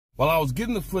While I was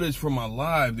getting the footage from my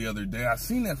live the other day, I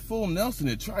seen that Full Nelson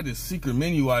had tried this secret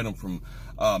menu item from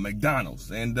McDonald's.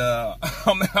 And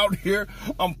I'm out here.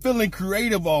 I'm feeling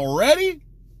creative already.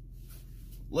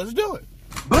 Let's do it.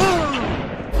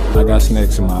 I got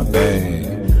snacks in my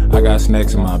bag. I got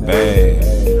snacks in my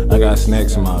bag. I got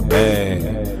snacks in my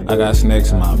bag. I got snacks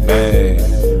in my bag.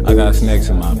 I got snacks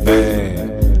in my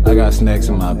bag. I got snacks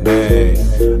in my bag.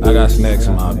 I got snacks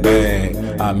in my bag.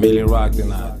 I immediately rocked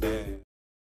and I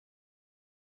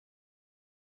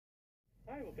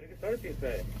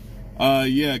dead.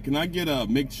 Yeah, can I get a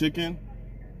McChicken?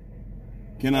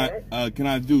 Can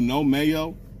I do no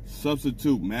mayo,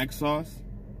 substitute mac sauce,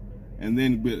 and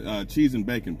then cheese and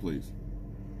bacon, please?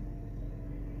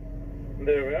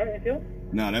 There we are, anything else?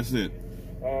 No, that's it.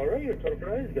 Alright, your total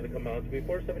price is going to come out to be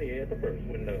 $4.78 at the first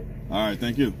window. Alright,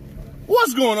 thank you.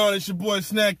 What's going on? It's your boy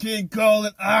SNAXX King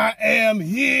calling. I am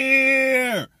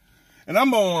here. And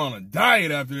I'm going on a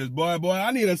diet after this, boy.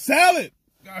 I need a salad.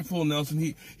 Guy Full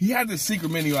Nelson, he had this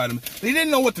secret menu item. They didn't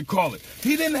know what to call it.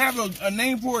 He didn't have a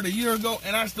name for it a year ago,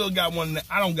 and I still got one.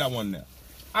 I don't got one now.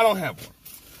 I don't have one.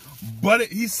 But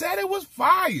he said it was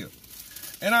fire.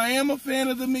 And I am a fan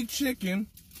of the McChicken.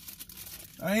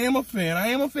 I am a fan. I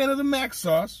am a fan of the mac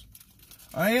sauce.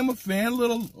 I am a fan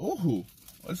ooh,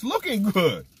 it's looking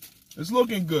good. It's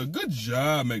looking good. Good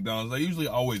job, McDonald's. I usually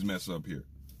always mess up here.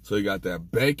 So you got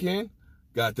that bacon.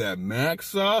 Got that mac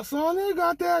sauce on it.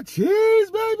 Got that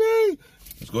cheese, baby.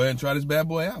 Let's go ahead and try this bad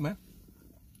boy out, man.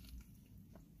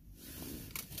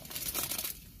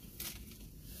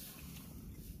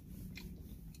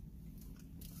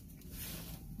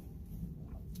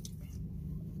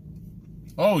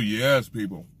 Oh, yes,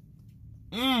 people.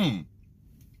 Sorry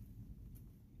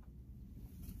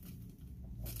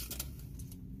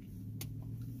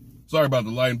about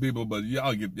the lighting, people, but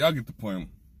y'all get the point.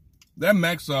 That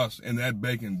mac sauce and that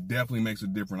bacon definitely makes a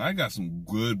difference. I got some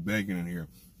good bacon in here.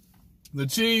 The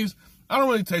cheese, I don't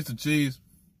really taste the cheese,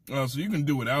 so you can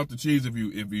do without the cheese if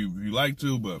you like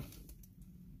to. But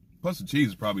plus the cheese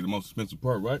is probably the most expensive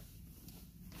part, right?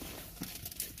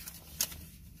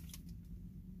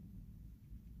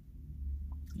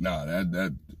 Nah,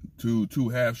 that two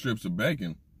half strips of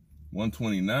bacon,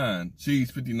 $1.29,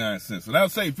 cheese 59 cents. So that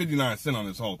would save 59 cents on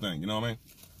this whole thing. You know what I mean?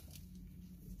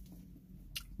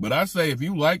 But I say if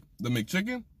you like the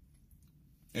McChicken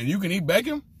and you can eat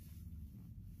bacon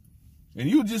and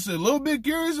you just a little bit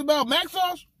curious about mac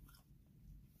sauce,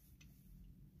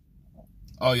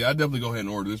 oh yeah, I'd definitely go ahead and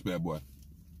order this bad boy.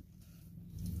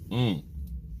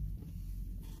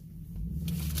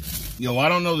 Yo, I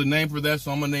don't know the name for that,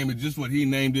 so I'm gonna name it just what he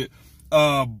named it.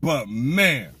 But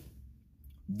man,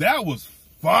 that was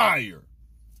fire.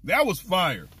 That was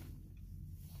fire.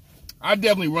 I'd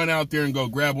definitely run out there and go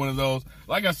grab one of those.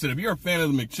 Like I said, if you're a fan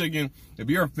of the McChicken,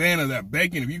 if you're a fan of that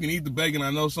bacon, if you can eat the bacon,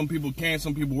 I know some people can't,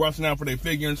 some people rushing out for their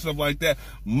figure and stuff like that.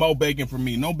 More bacon for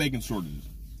me, no bacon shortages.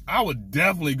 I would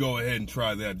definitely go ahead and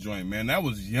try that joint, man. That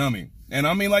was yummy. And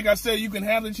I mean, like I said, you can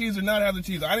have the cheese or not have the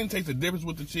cheese. I didn't taste the difference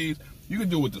with the cheese. You can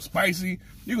do it with the spicy.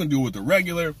 You can do it with the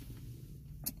regular.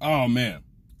 Oh, man.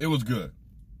 It was good.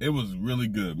 It was really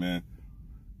good, man.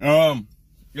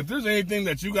 If there's anything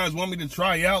that you guys want me to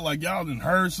try out, like y'all done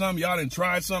heard something, y'all done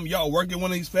tried something, y'all work at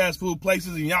one of these fast food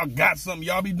places and y'all got something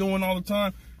y'all be doing all the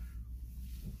time,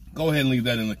 go ahead and leave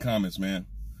that in the comments, man.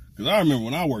 Because I remember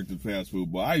when I worked at fast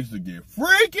food, boy, I used to get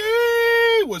freaky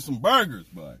with some burgers,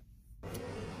 boy.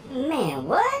 Man,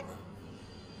 what?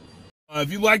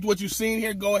 If you liked what you've seen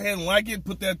here, go ahead and like it.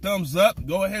 Put that thumbs up.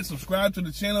 Go ahead and subscribe to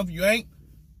the channel if you ain't.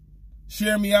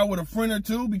 Share me out with a friend or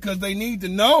two because they need to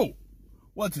know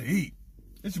what to eat.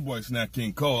 It's your boy SNAXX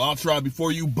King Cole. I'll try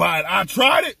before you buy it. I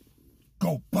tried it.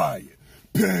 Go buy it.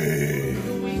 Peace.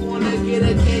 We wanna get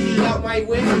a candy out my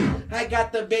way. I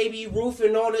got the baby roof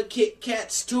and all the Kit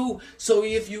Kats too. So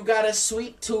if you got a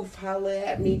sweet tooth, holla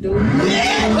at me, dude.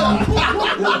 Yeah!